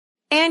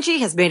Angie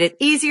has made it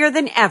easier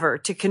than ever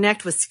to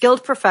connect with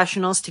skilled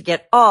professionals to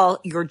get all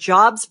your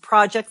jobs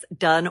projects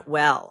done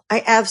well.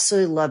 I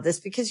absolutely love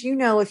this because,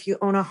 if you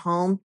own a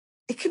home,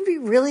 it can be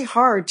really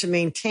hard to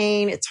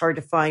maintain. It's hard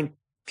to find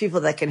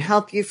people that can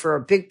help you for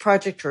a big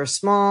project or a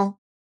small.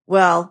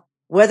 Well,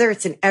 whether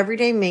it's in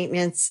everyday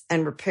maintenance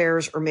and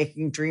repairs or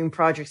making dream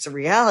projects a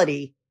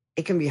reality,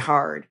 it can be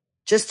hard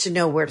just to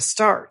know where to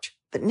start.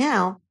 But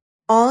now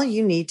all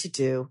you need to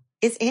do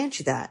is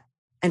Angie that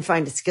and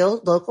find a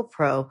skilled local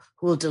pro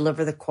who will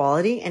deliver the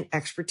quality and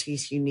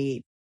expertise you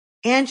need.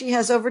 Angie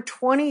has over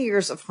 20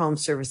 years of home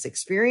service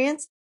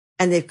experience,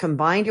 and they've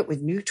combined it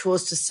with new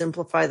tools to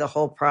simplify the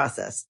whole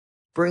process.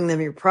 Bring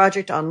them your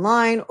project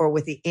online or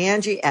with the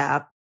Angie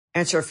app,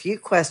 answer a few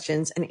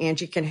questions, and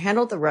Angie can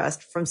handle the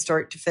rest from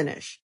start to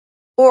finish.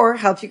 Or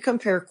help you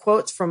compare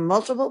quotes from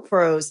multiple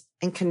pros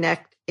and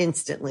connect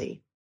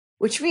instantly,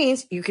 which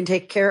means you can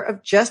take care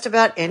of just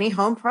about any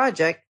home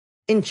project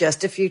in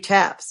just a few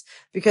taps.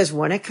 Because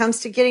when it comes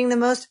to getting the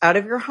most out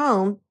of your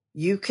home,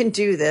 you can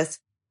do this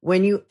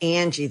when you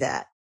Angie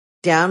that.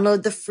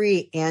 Download the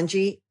free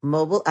Angie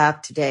mobile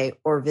app today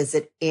or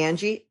visit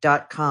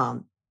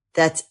Angie.com.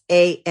 That's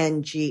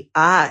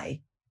ANGI.com.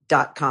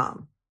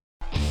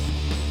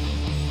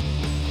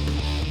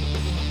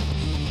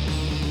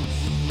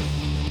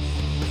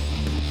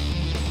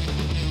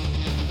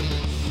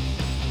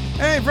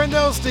 Hey,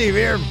 friendo, Steve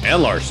here.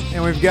 And Lars.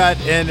 And we've got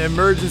an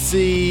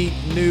emergency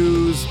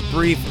news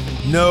brief.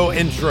 No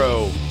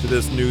intro to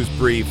this news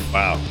brief.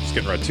 Wow, just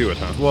getting right to it,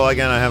 huh? Well,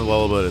 again, I have a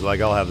little bit of,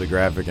 I'll have the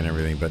graphic and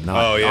everything, but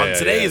not on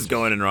today's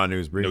Going in Raw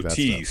news brief. No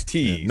tease.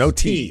 Yeah, no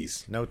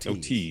tease.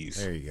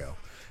 There you go.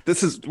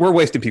 We're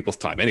wasting people's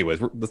time.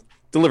 Anyways, let's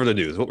deliver the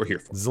news, what we're here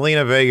for.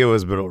 Zelina Vega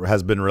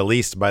has been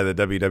released by the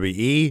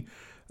WWE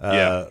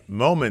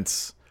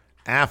moments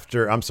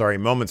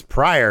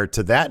prior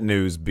to that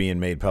news being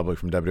made public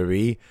from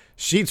WWE.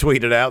 She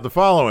tweeted out the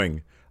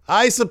following: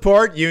 I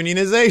support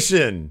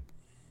unionization.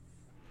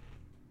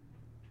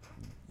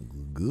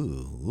 We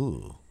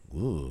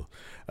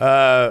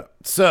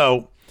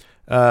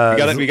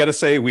got to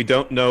say we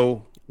don't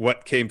know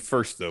what came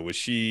first, though. Was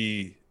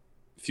she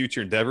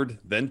Future Endeavored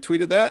then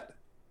tweeted that,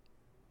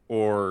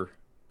 or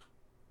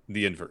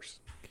the inverse?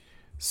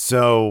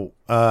 So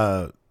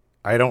I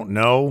don't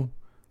know.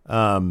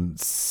 I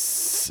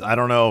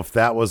don't know if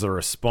that was a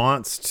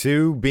response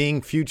to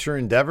being Future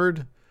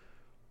Endeavored,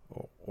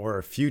 or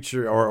a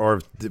future, or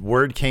if the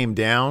word came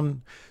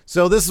down.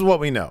 So this is what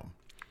we know.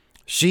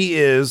 She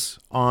is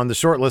on the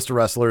short list of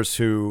wrestlers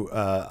who,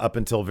 up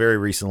until very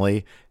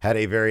recently, had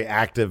a very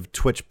active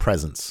Twitch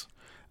presence.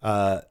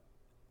 WWE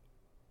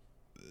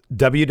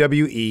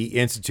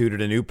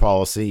instituted a new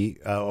policy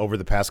over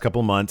the past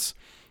couple months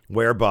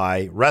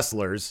whereby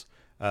wrestlers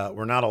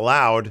were not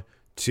allowed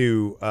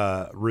to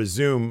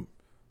resume,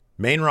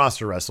 main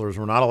roster wrestlers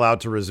were not allowed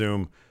to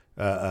resume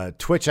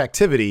Twitch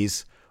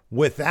activities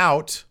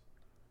without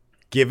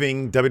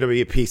giving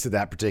WWE a piece of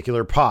that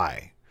particular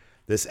pie.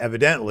 This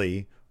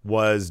evidently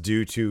was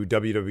due to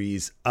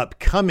WWE's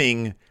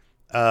upcoming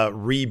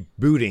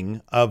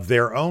rebooting of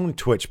their own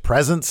Twitch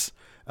presence.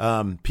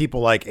 People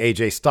like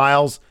AJ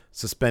Styles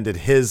suspended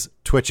his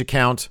Twitch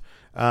account.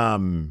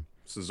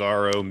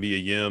 Cesaro, Mia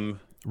Yim.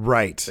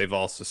 Right. They've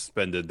all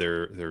suspended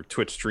their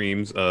Twitch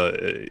streams.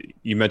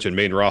 You mentioned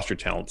main roster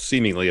talent.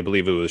 Seemingly, I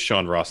believe it was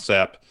Sean Ross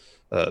Sapp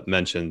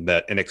mentioned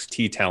that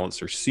NXT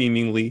talents are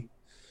seemingly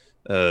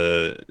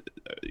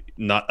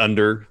not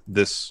under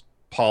this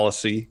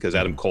policy because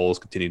Adam Cole has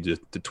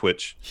continued to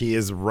Twitch. He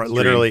is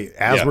literally,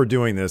 as we're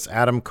doing this,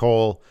 Adam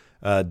Cole,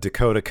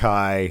 Dakota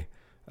Kai,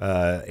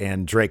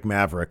 and Drake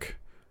Maverick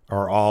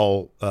are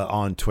all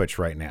on Twitch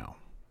right now.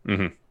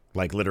 Mm-hmm.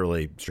 Like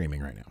literally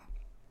streaming right now.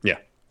 Yeah.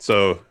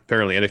 So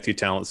apparently NXT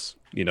talents,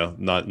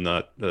 not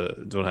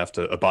don't have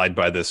to abide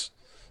by this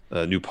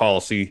new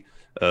policy.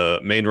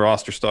 Main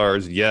roster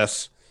stars,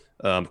 yes.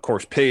 Of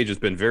course, Paige has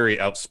been very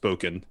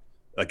outspoken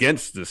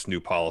against this new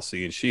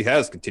policy, and she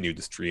has continued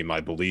to stream, I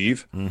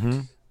believe.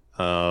 Mm-hmm.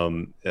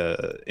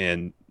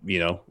 And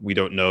we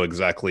don't know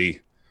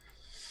exactly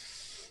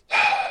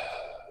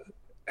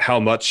how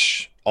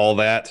much all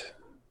that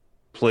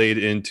played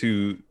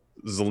into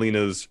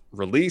Zelina's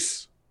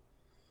release.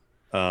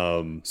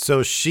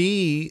 So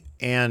she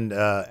and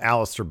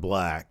Aleister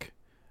Black,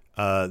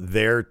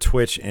 their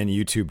Twitch and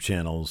YouTube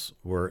channels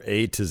were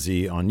A to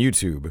Z on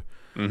YouTube.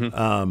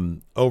 Mm-hmm.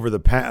 Over the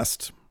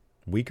past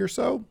week or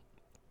so,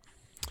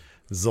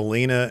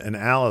 Zelina and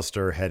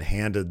Aleister had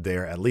handed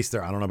I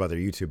don't know about their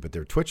YouTube, but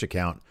their Twitch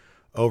account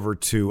over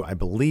to, I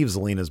believe,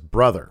 Zelina's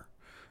brother.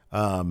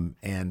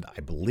 And I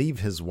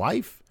believe his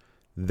wife.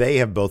 They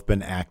have both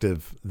been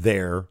active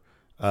there,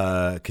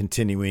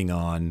 continuing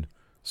on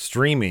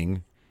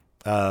streaming,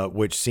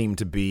 which seemed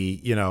to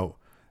be,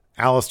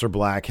 Aleister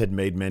Black had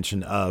made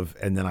mention of,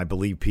 and then I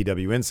believe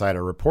PW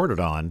Insider reported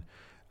on,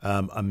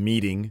 a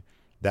meeting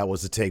that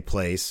was to take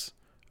place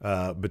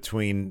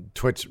between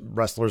Twitch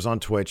wrestlers on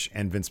Twitch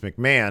and Vince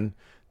McMahon.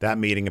 That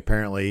meeting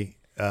apparently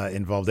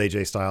involved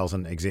AJ Styles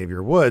and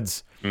Xavier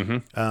Woods.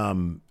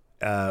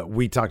 Mm-hmm.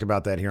 We talked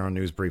about that here on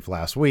News Brief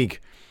last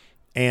week.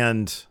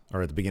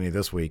 or at the beginning of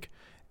this week,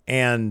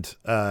 and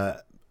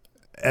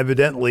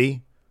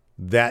evidently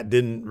that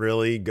didn't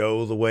really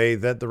go the way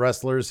that the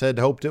wrestlers had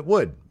hoped it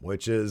would,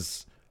 which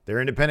is they're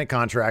independent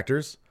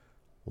contractors.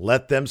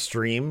 Let them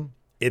stream.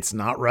 It's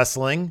not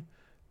wrestling.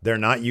 They're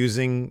not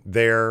using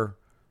their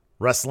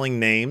wrestling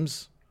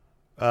names.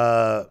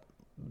 Why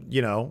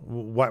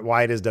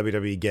does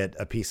WWE get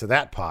a piece of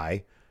that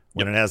pie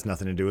when it has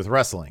nothing to do with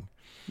wrestling?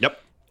 Yep.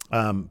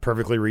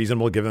 Perfectly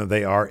reasonable given that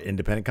they are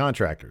independent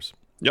contractors.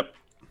 Yep.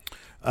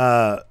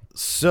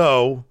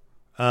 So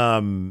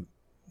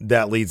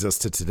that leads us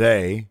to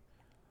today.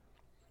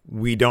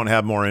 We don't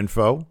have more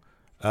info.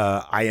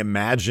 I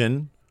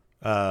imagine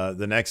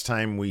the next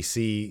time we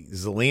see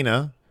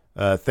Zelina,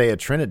 Thea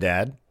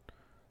Trinidad,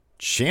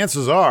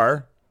 chances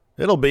are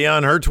it'll be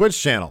on her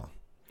Twitch channel.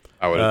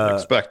 I would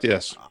expect,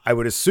 yes. I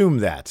would assume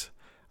that.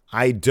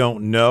 I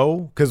don't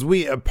know, because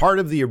part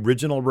of the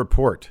original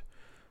report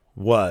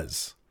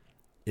was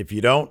if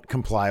you don't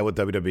comply with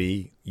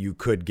WWE, you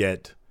could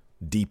get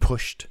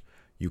depushed,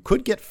 you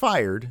could get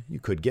fired, you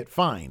could get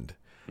fined.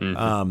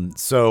 Mm-hmm.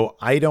 So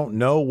I don't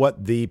know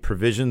what the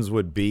provisions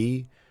would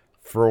be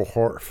for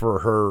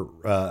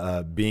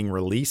her being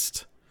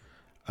released.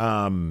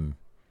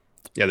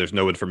 There's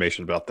no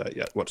information about that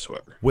yet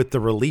whatsoever. With the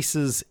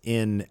releases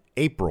in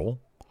April,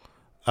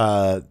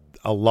 a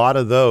lot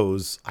of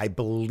those, I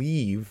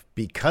believe,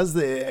 because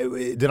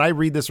did I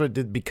read this right?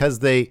 Because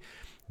the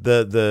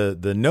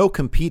no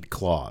compete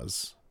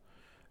clause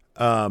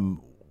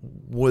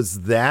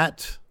was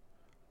that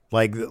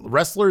like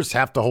wrestlers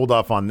have to hold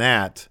off on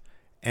that,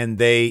 and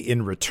they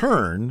in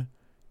return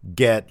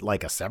get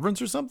like a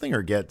severance or something,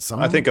 or get some.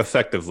 I think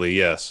effectively,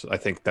 yes. I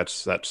think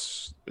that's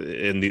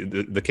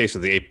in the case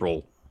of the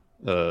April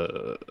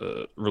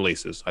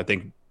releases. I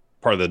think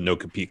part of the no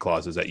compete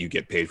clause is that you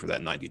get paid for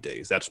that 90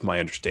 days. That's my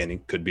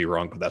understanding. Could be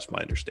wrong, but that's my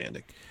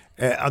understanding.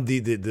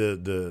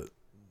 The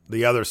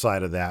other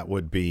side of that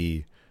would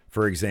be,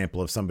 for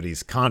example, if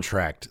somebody's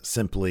contract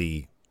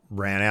simply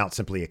ran out,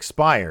 simply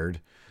expired,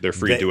 they're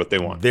free to do what they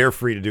want. They're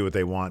free to do what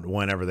they want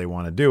whenever they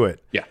want to do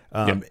it. Yeah.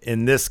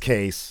 In this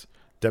case,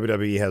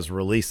 WWE has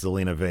released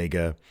Zelina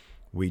Vega.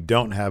 We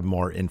don't have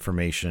more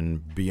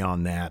information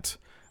beyond that.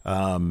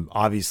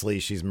 Obviously,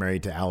 she's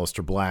married to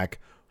Aleister Black.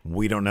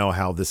 We don't know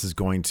how this is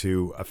going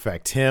to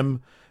affect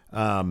him.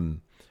 I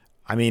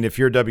mean, if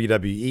you're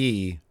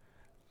WWE,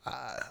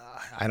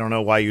 I don't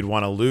know why you'd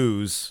want to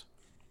lose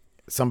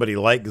somebody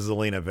like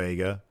Zelina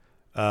Vega,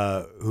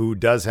 who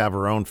does have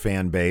her own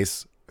fan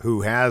base,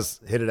 who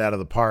has hit it out of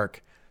the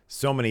park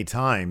so many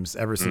times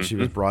ever since she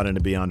was brought in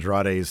to be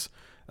Andrade's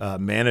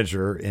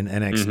manager in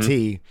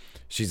NXT.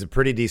 She's a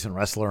pretty decent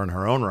wrestler in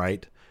her own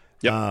right.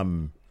 Yep.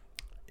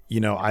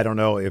 I don't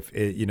know if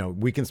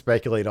we can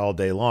speculate all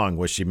day long.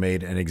 Was she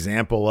made an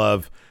example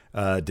of?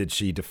 Did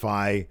she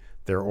defy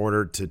their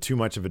order to too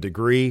much of a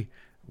degree?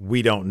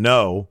 We don't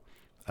know.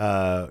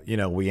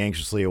 We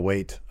anxiously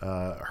await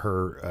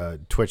her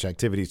Twitch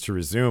activities to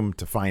resume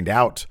to find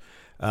out.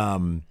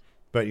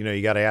 But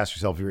you got to ask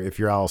yourself, if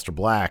you're Aleister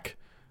Black,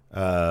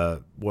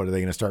 what are they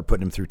going to start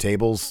putting him through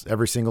tables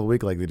every single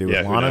week like they do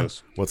with Lana?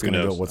 What's going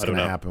to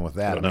happen with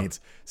that? I mean, it's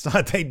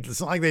not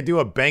like they do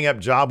a bang up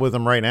job with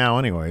him right now,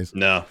 anyways.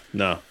 No,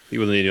 he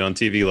wasn't even on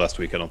TV last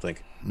week, I don't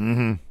think.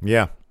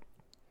 Yeah.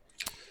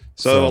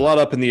 So a lot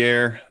up in the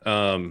air.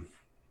 I'm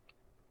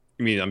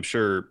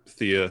sure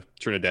Thea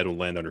Trinidad will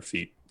land on her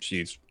feet.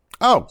 She's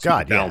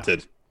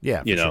talented.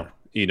 Yeah.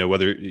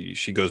 Whether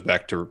she goes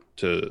back to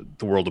the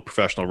world of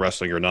professional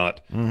wrestling or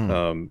not,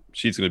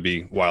 she's going to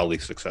be wildly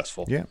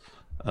successful. Yeah.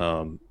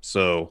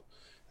 Until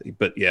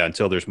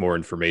there's more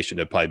information,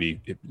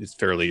 it's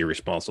fairly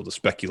irresponsible to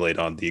speculate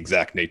on the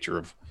exact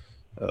nature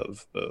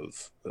of the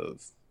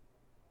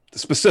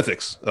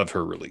specifics of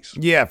her release.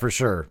 Yeah, for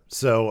sure.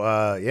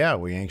 So,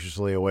 we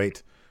anxiously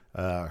await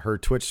her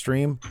Twitch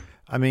stream.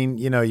 I mean,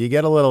 you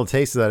get a little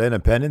taste of that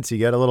independence. You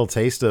get a little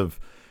taste of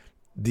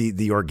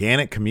the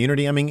organic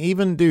community. I mean,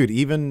 even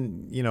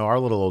our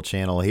little old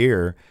channel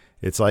here,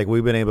 it's like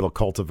we've been able to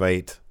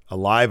cultivate a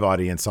live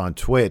audience on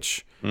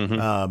Twitch,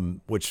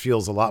 which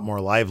feels a lot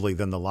more lively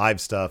than the live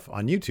stuff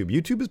on YouTube.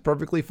 YouTube is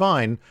perfectly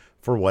fine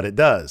for what it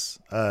does.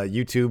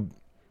 YouTube,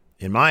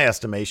 in my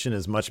estimation,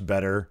 is much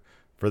better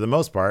for the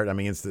most part. I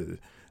mean, it's the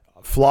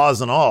flaws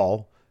and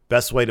all.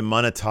 Best way to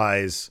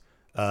monetize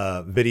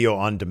video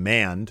on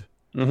demand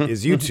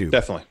is YouTube.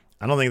 Definitely.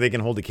 I don't think they can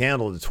hold a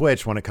candle to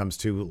Twitch when it comes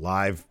to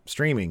live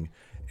streaming.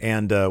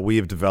 And we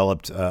have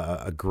developed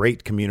a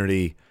great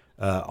community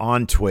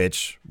on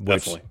Twitch,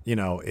 which,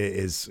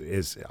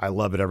 is I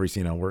love it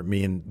where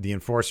me and the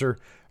Enforcer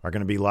are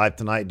going to be live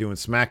tonight doing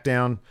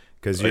SmackDown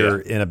because you're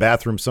in a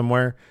bathroom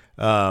somewhere.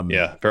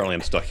 Apparently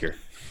I'm stuck here.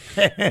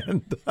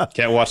 And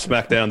can't watch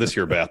SmackDown this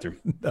year bathroom.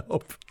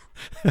 Nope.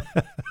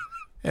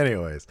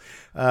 Anyways,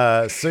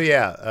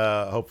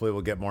 hopefully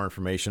we'll get more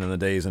information in the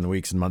days and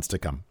weeks and months to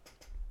come.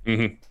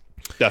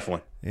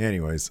 Definitely.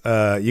 Anyways,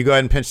 you go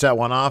ahead and pinch that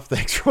one off.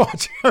 Thanks for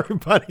watching,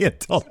 everybody.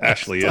 Until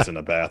Ashley is in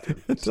a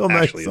bathroom. Until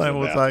next time,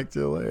 we'll talk to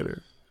you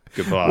later.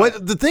 Goodbye.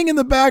 What the thing in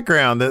the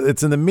background that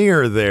it's in the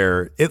mirror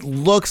there? It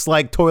looks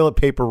like toilet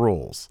paper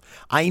rolls.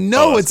 I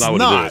know it's not.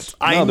 What it is.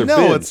 I they're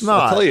know bins. it's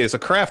not. I'll tell you, it's a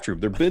craft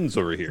room. They're bins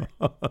over here.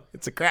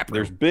 It's a craft room.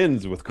 There's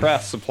bins with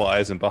craft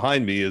supplies, and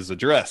behind me is a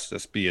dress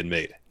that's being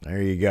made.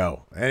 There you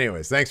go.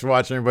 Anyways, thanks for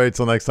watching, everybody.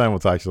 Till next time, we'll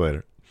talk to you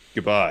later.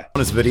 Goodbye.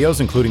 Bonus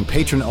videos, including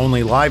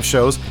patron-only live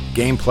shows,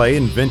 gameplay,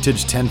 and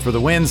vintage 10 for the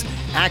wins,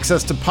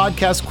 access to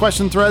podcast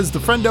question threads, the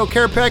Friendo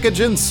Care Package,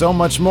 and so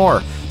much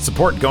more.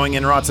 Support Going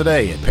In Raw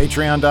today at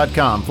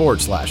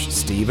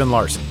patreon.com/Steve and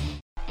Larson.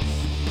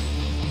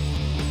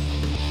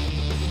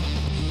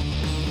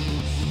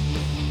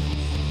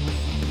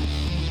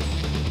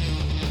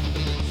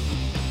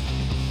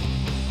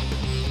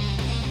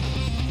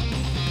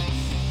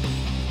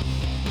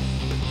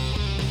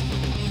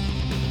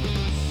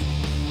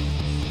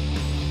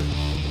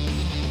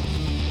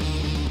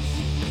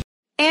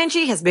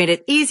 Angie has made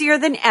it easier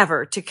than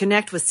ever to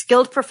connect with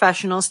skilled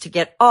professionals to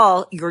get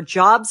all your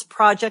jobs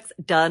projects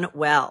done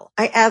well.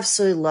 I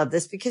absolutely love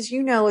this because,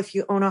 you know, if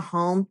you own a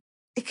home,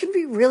 it can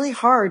be really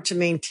hard to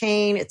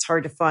maintain. It's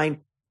hard to find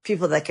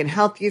people that can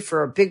help you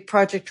for a big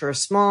project or a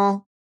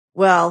small.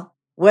 Well,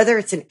 whether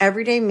it's in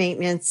everyday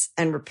maintenance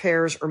and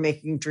repairs or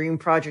making dream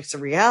projects a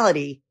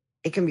reality,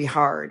 it can be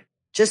hard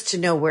just to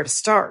know where to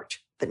start.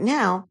 But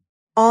now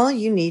all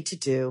you need to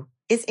do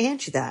is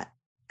Angie that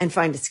and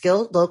find a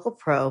skilled local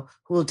pro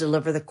who will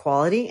deliver the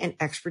quality and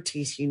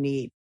expertise you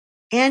need.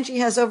 Angie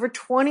has over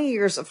 20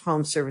 years of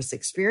home service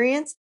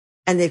experience,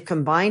 and they've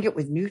combined it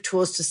with new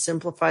tools to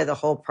simplify the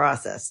whole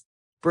process.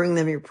 Bring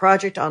them your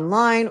project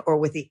online or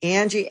with the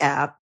Angie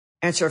app,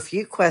 answer a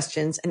few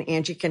questions, and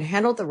Angie can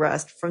handle the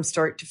rest from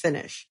start to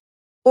finish.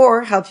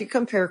 Or help you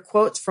compare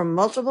quotes from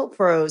multiple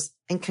pros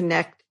and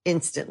connect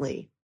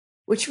instantly,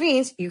 which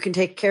means you can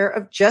take care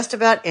of just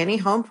about any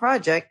home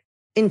project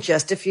in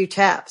just a few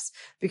taps.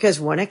 Because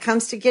when it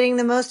comes to getting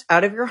the most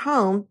out of your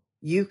home,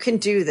 you can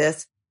do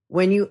this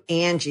when you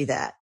Angie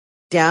that.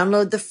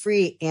 Download the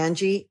free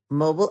Angie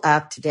mobile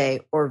app today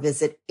or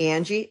visit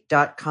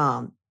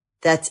Angie.com.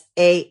 That's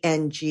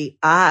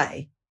ANGI.com.